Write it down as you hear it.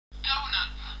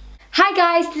Hi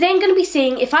guys, today I'm going to be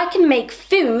seeing if I can make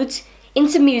food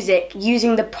into music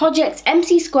using the Project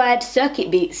MC2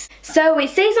 circuit beats. So it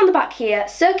says on the back here,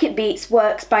 circuit beats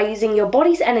works by using your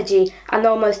body's energy and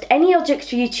almost any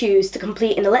object you choose to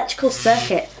complete an electrical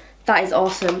circuit. That is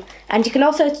awesome. And you can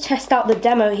also test out the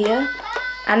demo here.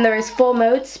 And there is 4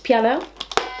 modes: piano,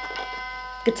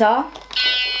 guitar,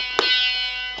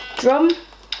 drum,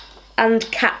 and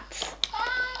cat.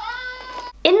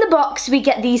 In the box we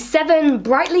get these 7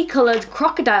 brightly coloured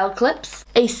crocodile clips,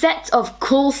 a set of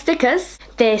cool stickers,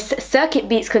 this circuit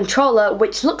beats controller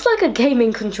which looks like a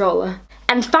gaming controller,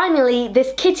 and finally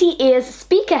this kitty ears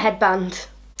speaker headband.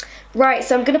 Right,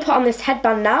 so I'm going to put on this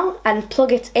headband now and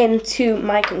plug it into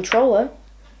my controller.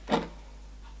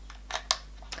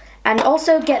 And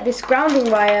also get this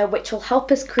grounding wire which will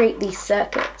help us create these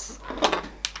circuits.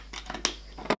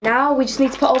 Now we just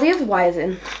need to put all the other wires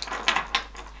in.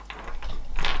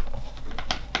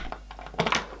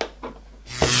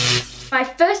 My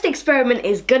first experiment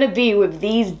is gonna be with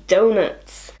these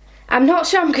donuts. I'm not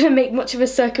sure I'm gonna make much of a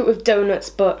circuit with donuts,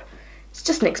 but it's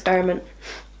just an experiment.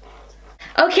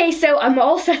 Okay, so I'm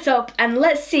all set up and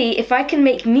let's see if I can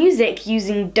make music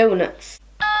using donuts.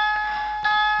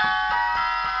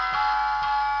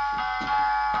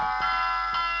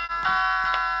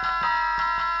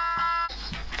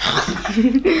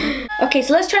 Okay,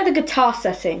 so let's try the guitar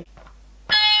setting.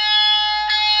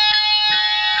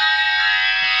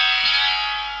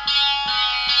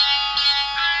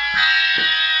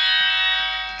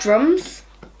 Drums.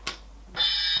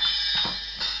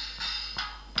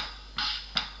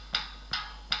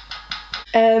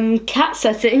 Cat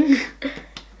setting.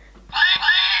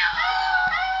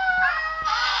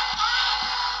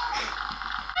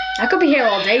 I could be here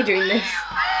all day doing this.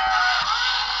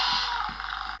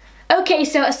 Okay,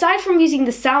 so aside from using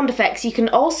the sound effects, you can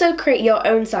also create your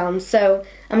own sounds. So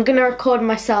I'm gonna record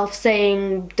myself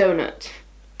saying donut.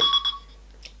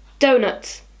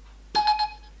 Donut.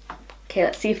 Okay,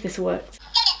 let's see if this works.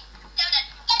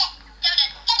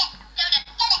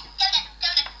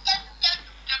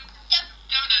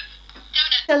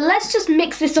 So let's just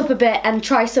mix this up a bit and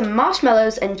try some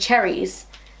marshmallows and cherries.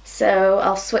 So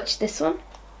I'll switch this one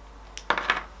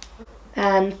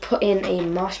and put in a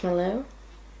marshmallow.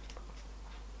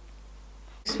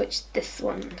 Switch this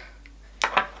one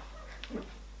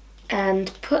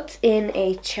and put in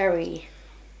a cherry.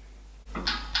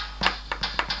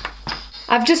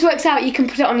 I've just worked out you can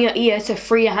put it on your ear to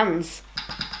free your hands.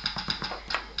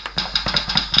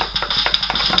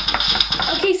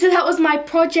 Okay, so that was my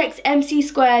Project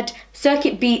MC2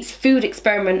 circuit beats food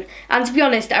experiment. And to be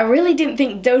honest, I really didn't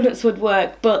think donuts would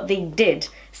work, but they did.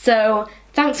 So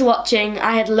thanks for watching.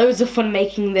 I had loads of fun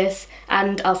making this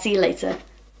and I'll see you later.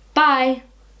 Bye!